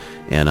summary.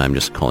 And I'm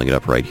just calling it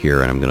up right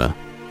here, and I'm going to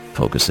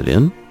focus it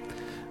in.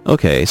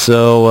 Okay,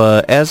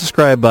 so as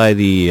described by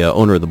the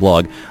owner of the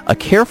blog, a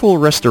careful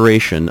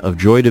restoration of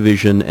Joy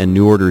Division and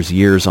New Order's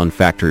years on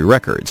factory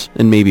records,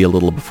 and maybe a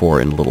little before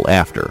and a little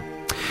after.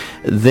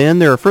 Then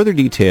there are further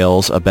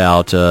details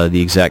about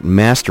the exact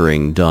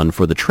mastering done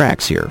for the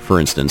tracks here. For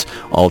instance,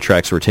 all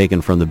tracks were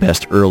taken from the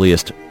best,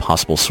 earliest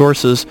possible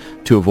sources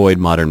to avoid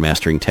modern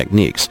mastering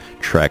techniques.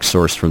 Tracks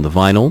sourced from the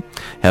vinyl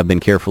have been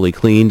carefully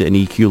cleaned, and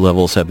EQ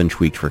levels have been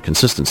tweaked for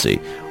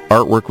consistency.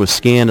 Artwork was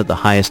scanned at the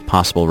highest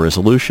possible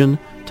resolution.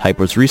 Type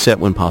was reset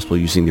when possible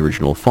using the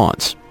original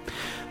fonts.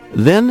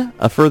 Then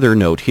a further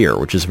note here,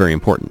 which is very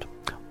important.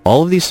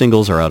 All of these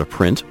singles are out of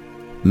print.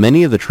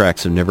 Many of the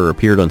tracks have never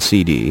appeared on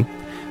CD.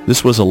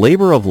 This was a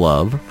labor of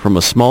love from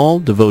a small,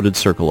 devoted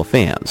circle of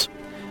fans.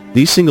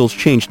 These singles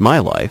changed my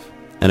life,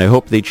 and I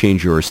hope they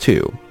change yours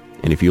too.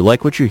 And if you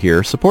like what you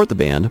hear, support the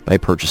band by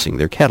purchasing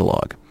their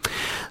catalog.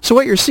 So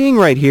what you're seeing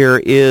right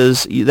here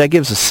is, that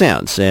gives a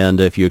sense, and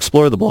if you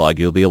explore the blog,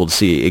 you'll be able to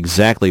see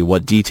exactly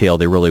what detail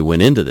they really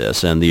went into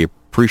this, and the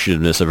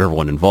appreciativeness of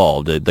everyone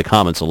involved. The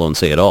comments alone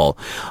say it all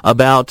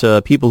about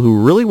people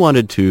who really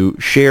wanted to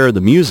share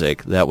the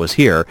music that was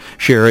here,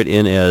 share it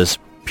in as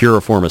pure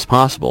a form as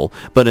possible,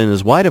 but in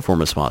as wide a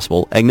form as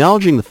possible,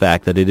 acknowledging the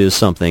fact that it is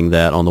something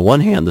that, on the one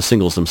hand, the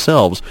singles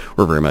themselves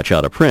were very much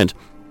out of print,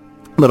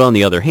 but on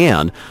the other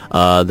hand,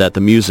 that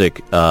the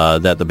music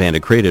that the band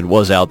had created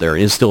was out there,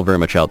 is still very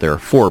much out there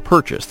for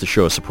purchase to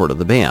show support of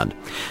the band.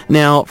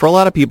 Now, for a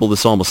lot of people,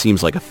 this almost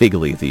seems like a fig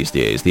leaf these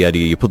days. The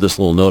idea you put this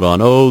little note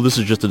on, oh, this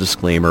is just a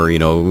disclaimer,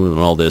 and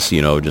all this,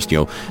 just,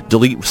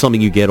 delete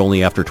something you get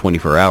only after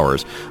 24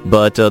 hours.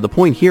 But the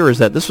point here is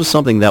that this was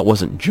something that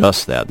wasn't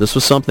just that. This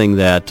was something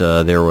that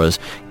there was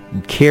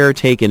care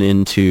taken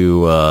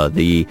into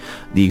the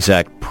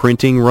exact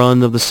printing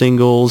run of the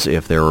singles,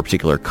 if there were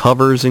particular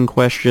covers in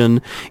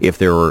question, if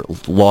there were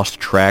lost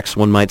tracks,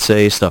 one might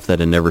say, stuff that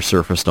had never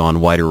surfaced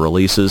on wider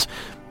releases.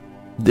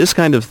 This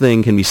kind of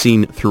thing can be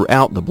seen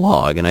throughout the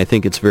blog, and I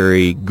think it's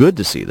very good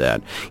to see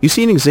that. You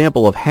see an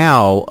example of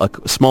how a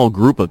small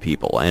group of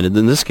people, and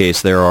in this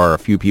case there are a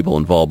few people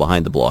involved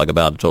behind the blog,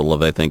 about a total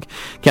of, I think,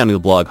 counting the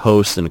blog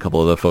hosts and a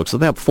couple of other folks,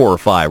 about 4 or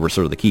 5 were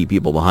sort of the key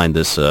people behind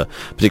this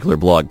particular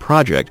blog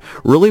project,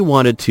 really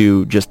wanted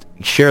to just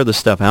share the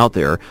stuff out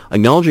there,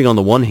 acknowledging on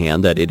the one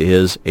hand that it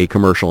is a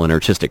commercial and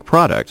artistic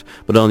product,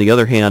 but on the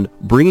other hand,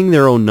 bringing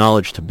their own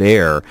knowledge to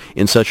bear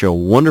in such a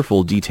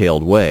wonderful,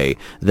 detailed way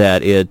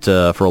that it,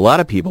 for a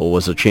lot of people,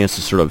 was a chance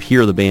to sort of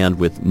hear the band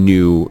with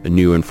new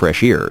and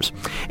fresh ears.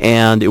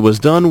 And it was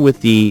done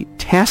with the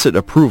tacit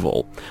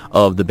approval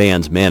of the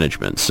band's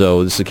management.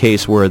 So this is a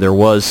case where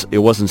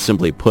it wasn't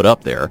simply put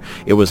up there.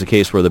 It was a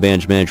case where the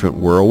band's management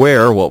were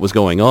aware of what was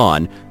going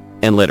on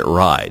and let it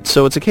ride.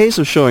 So it's a case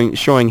of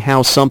showing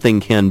how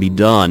something can be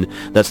done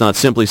that's not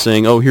simply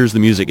saying, oh, here's the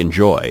music,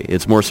 enjoy.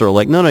 It's more sort of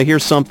like, no,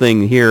 here's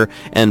something here,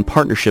 and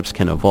partnerships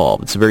can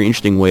evolve. It's a very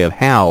interesting way of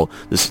how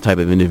this type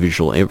of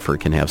individual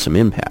effort can have some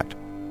impact.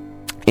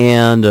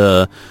 And,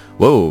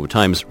 whoa,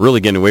 time's really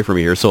getting away from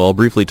me here, so I'll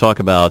briefly talk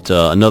about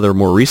another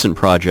more recent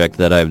project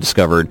that I've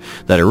discovered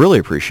that I really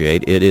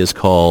appreciate. It is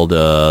called,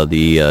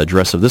 the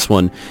address of this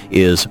one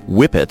is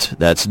Whippet.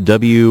 That's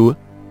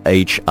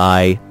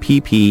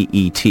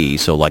WHIPPET,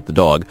 so like the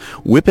dog,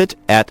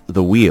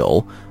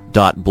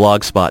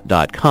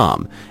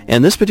 whippetAtTheWheel.blogspot.com.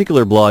 And this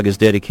particular blog is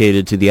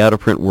dedicated to the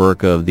out-of-print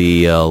work of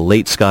the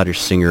late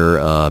Scottish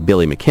singer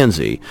Billy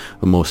Mackenzie,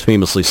 who most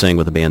famously sang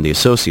with the band The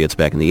Associates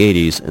back in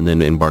the 80s and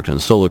then embarked on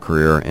a solo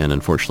career and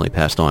unfortunately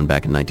passed on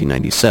back in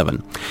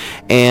 1997.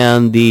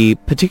 And the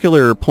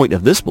particular point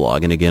of this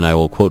blog, and again I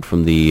will quote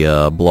from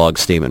the blog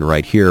statement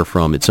right here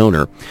from its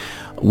owner,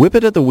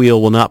 Whippet at the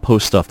Wheel will not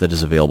post stuff that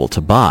is available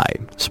to buy.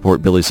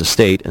 Support Billy's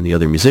estate and the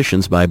other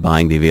musicians by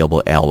buying the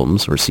available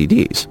albums or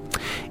CDs.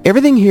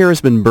 Everything here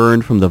has been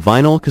burned from the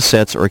vinyl,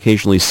 cassettes, or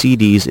occasionally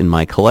CDs in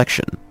my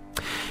collection.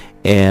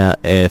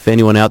 If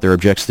anyone out there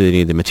objects to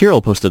any of the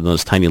material posted on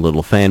this tiny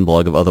little fan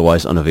blog of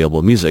otherwise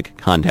unavailable music,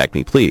 contact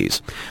me,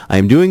 please. I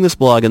am doing this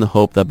blog in the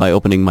hope that by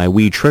opening my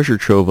wee treasure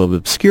trove of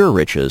obscure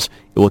riches,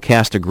 it will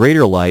cast a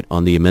greater light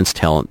on the immense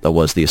talent that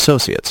was the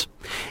Associates.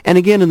 And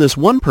again, in this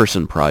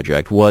one-person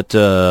project, what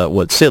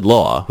Sid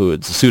Law, who is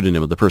the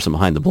pseudonym of the person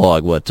behind the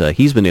blog, what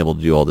he's been able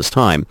to do all this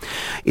time,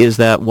 is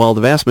that while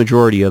the vast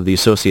majority of the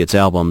Associates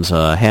albums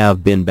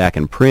have been back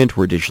in print,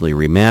 were digitally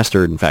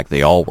remastered, in fact,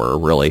 they all were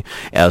really,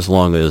 as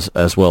well as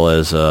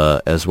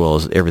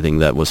everything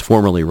that was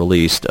formerly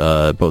released,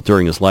 both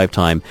during his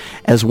lifetime,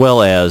 as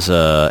well as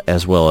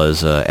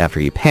after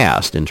he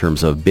passed, in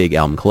terms of big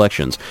album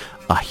collections.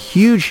 A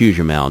huge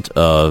amount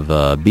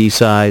of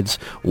B-sides,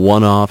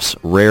 one-offs,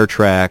 rare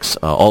tracks,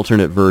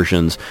 alternate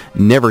versions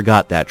never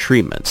got that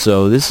treatment.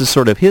 So this is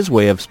sort of his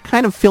way of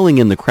kind of filling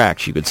in the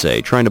cracks, you could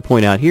say, trying to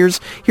point out here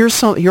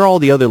are all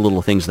the other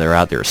little things that are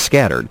out there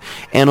scattered.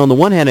 And on the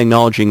one hand,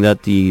 acknowledging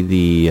that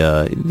the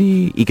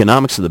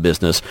economics of the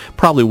business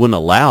probably wouldn't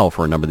allow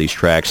for a number of these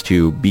tracks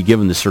to be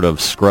given this sort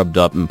of scrubbed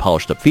up and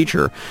polished up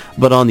feature,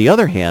 but on the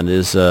other hand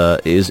is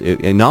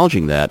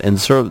acknowledging that, and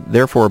sort of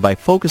therefore by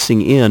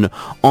focusing in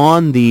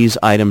on these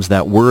items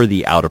that were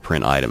the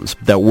out-of-print items,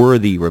 that were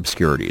the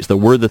obscurities, that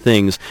were the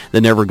things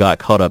that never got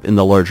caught up in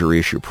the larger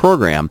issue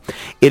program,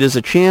 it is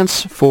a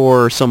chance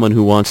for someone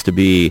who wants to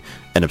be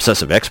an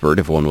obsessive expert,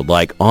 if one would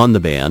like, on the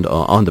bands,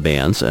 on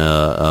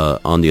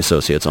the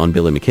Associates, on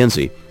Billy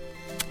Mackenzie,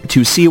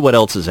 to see what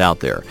else is out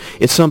there.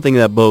 It's something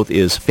that both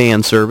is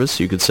fan service,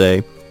 you could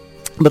say,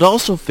 but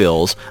also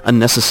fills a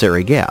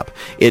necessary gap.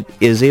 It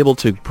is able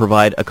to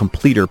provide a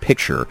completer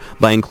picture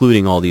by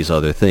including all these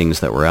other things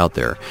that were out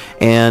there.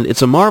 And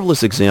it's a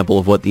marvelous example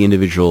of what the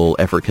individual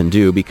effort can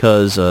do,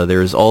 because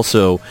there is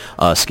also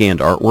scanned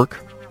artwork.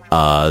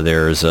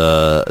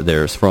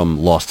 There's from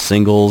lost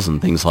singles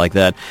and things like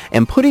that.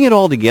 And putting it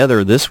all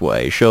together this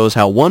way shows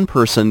how one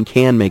person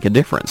can make a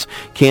difference,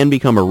 can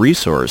become a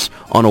resource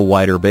on a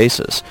wider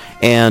basis.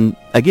 And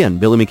again,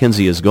 Billy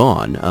Mackenzie is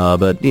gone,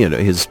 but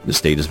his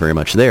estate is very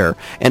much there.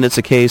 And it's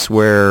a case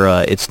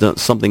where it's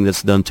something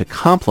that's done to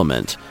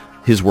complement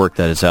his work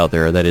that is out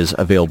there that is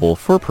available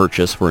for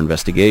purchase, for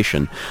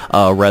investigation,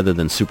 rather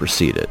than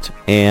supersede it.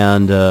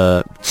 And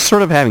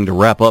sort of having to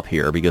wrap up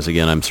here because,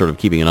 again, I'm sort of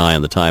keeping an eye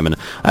on the time, and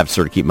I have to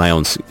sort of keep my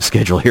own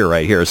schedule here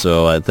right here.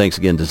 So thanks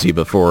again to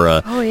Ziba for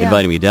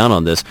inviting me down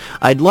on this.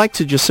 I'd like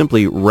to just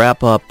simply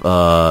wrap up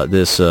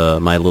this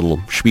my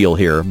little spiel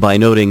here by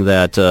noting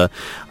that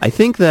I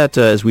think that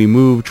as we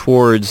move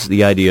towards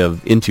the idea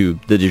of into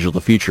the digital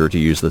future, to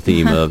use the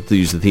theme of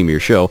your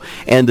show,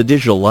 and the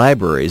digital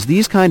libraries,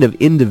 these kind of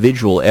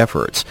individual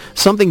efforts,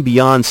 something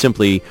beyond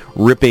simply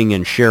ripping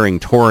and sharing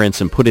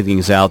torrents and putting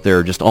things out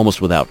there just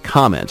almost without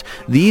comment,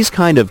 these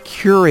kind of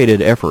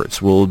curated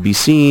efforts will be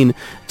seen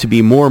to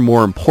be more and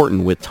more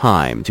important with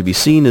time, to be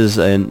seen as,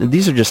 and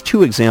these are just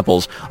two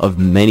examples of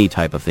many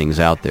type of things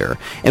out there.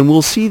 And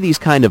we'll see these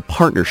kind of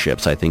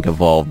partnerships, I think,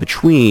 evolve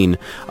between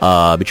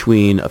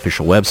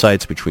official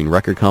websites, between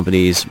record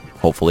companies,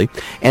 hopefully,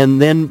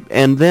 and then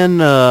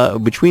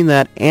between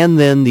that and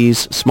then these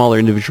smaller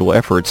individual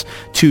efforts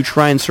to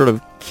try and sort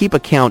of keep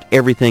account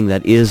everything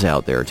that is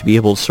out there, to be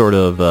able to sort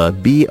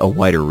of be a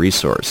wider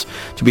resource,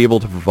 to be able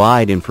to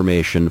provide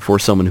information for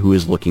someone who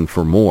is looking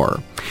for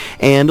more.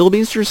 And it'll be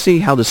interesting to see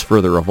how this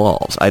further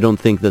evolves. I don't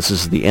think this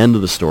is the end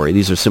of the story.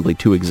 These are simply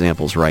two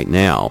examples right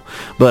now.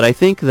 But I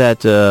think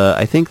that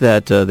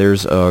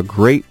there's a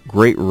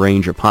great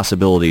range of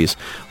possibilities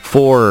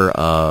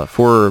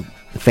for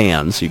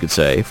fans, you could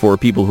say, for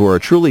people who are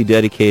truly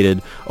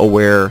dedicated,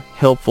 aware,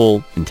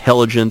 helpful,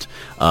 intelligent,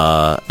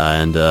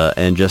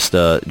 and just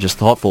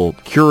thoughtful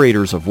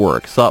curators of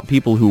work.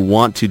 People who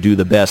want to do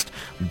the best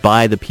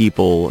by the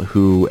people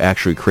who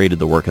actually created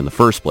the work in the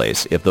first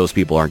place, if those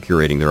people aren't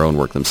curating their own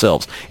work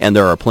themselves. And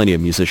there are plenty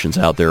of musicians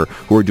out there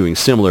who are doing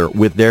similar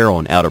with their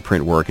own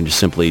out-of-print work and just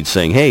simply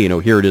saying, hey,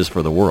 here it is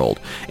for the world.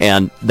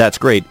 And that's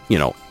great,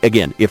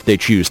 again, if they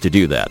choose to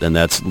do that. And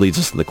that leads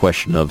us to the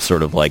question of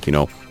sort of like,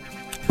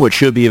 what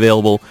should be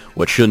available,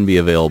 what shouldn't be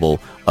available,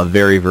 a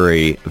very,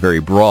 very, very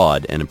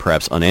broad and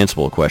perhaps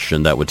unanswerable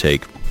question that would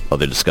take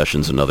other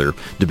discussions and other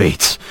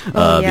debates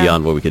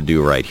beyond what we could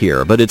do right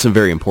here. But it's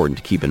very important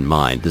to keep in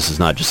mind. This is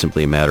not just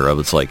simply a matter of,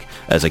 it's like,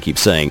 as I keep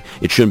saying,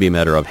 it shouldn't be a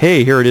matter of,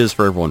 hey, here it is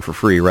for everyone for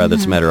free. Rather,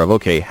 it's a matter of,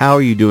 okay, how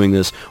are you doing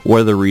this?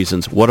 What are the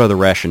reasons? What are the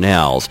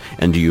rationales?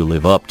 And do you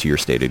live up to your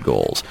stated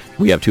goals?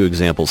 We have two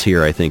examples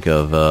here, I think,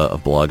 of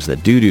blogs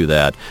that do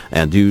that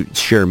and do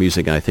share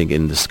music, and I think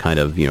in this kind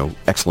of,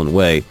 excellent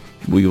way.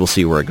 We will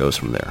see where it goes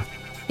from there.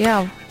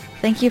 Yeah.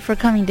 Thank you for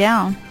coming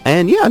down.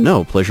 And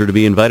pleasure to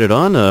be invited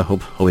on.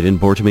 Hope we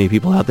didn't bore too many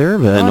people out there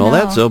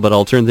that. So, but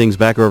I'll turn things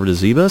back over to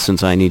Ziba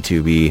since I need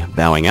to be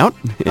bowing out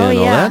and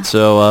all that.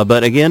 So,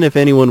 but again, if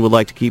anyone would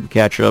like to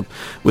catch up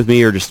with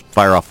me or just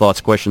fire off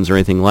thoughts, questions, or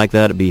anything like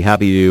that, I'd be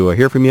happy to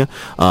hear from you.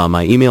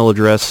 My email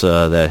address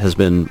that has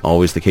been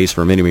always the case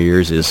for many, many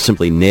years is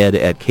simply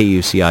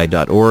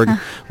ned@kuci.org.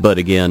 But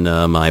again,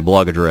 my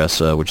blog address,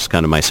 which is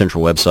kind of my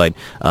central website,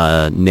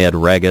 Ned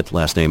Raggett,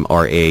 last name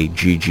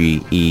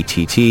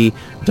Raggett,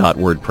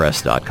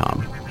 .wordpress.com.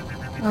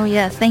 Oh,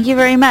 yes. Thank you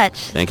very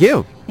much. Thank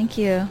you. Thank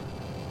you.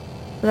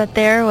 So that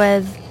there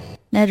was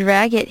Ned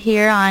Raggett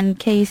here on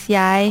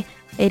KUCI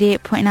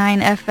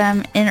 88.9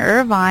 FM in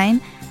Irvine.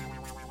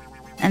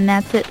 And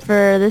that's it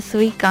for this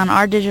week on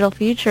Our Digital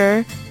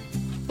Future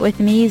with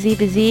me,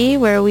 Ziba Z,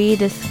 where we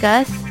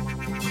discuss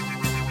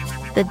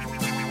the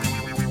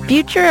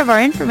future of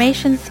our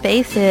information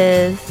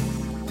spaces,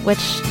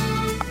 which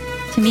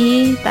to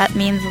me, that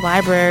means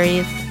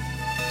libraries.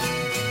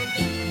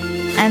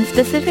 And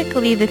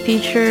specifically the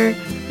future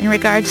in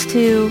regards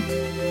to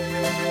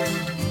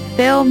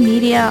film,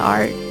 media,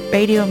 art,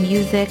 radio,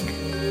 music.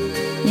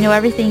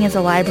 Everything is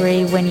a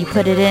library when you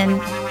put it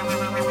in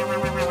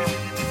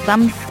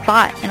some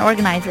spot and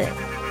organize it.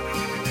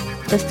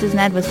 Just as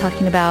Ned was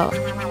talking about.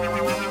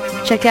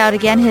 Check out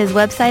again his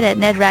website at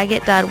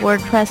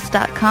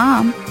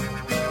nedraggett.wordpress.com.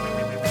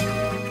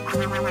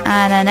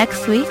 And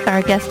next week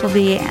our guest will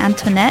be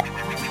Antoinette.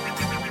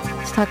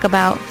 Let's talk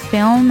about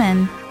film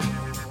and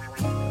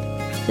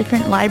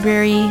different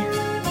library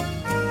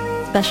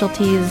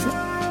specialties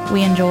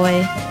we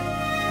enjoy.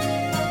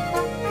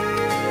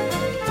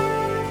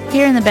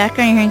 Here in the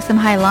background you're hearing some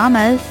high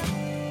llamas.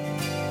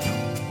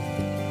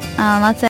 Lots of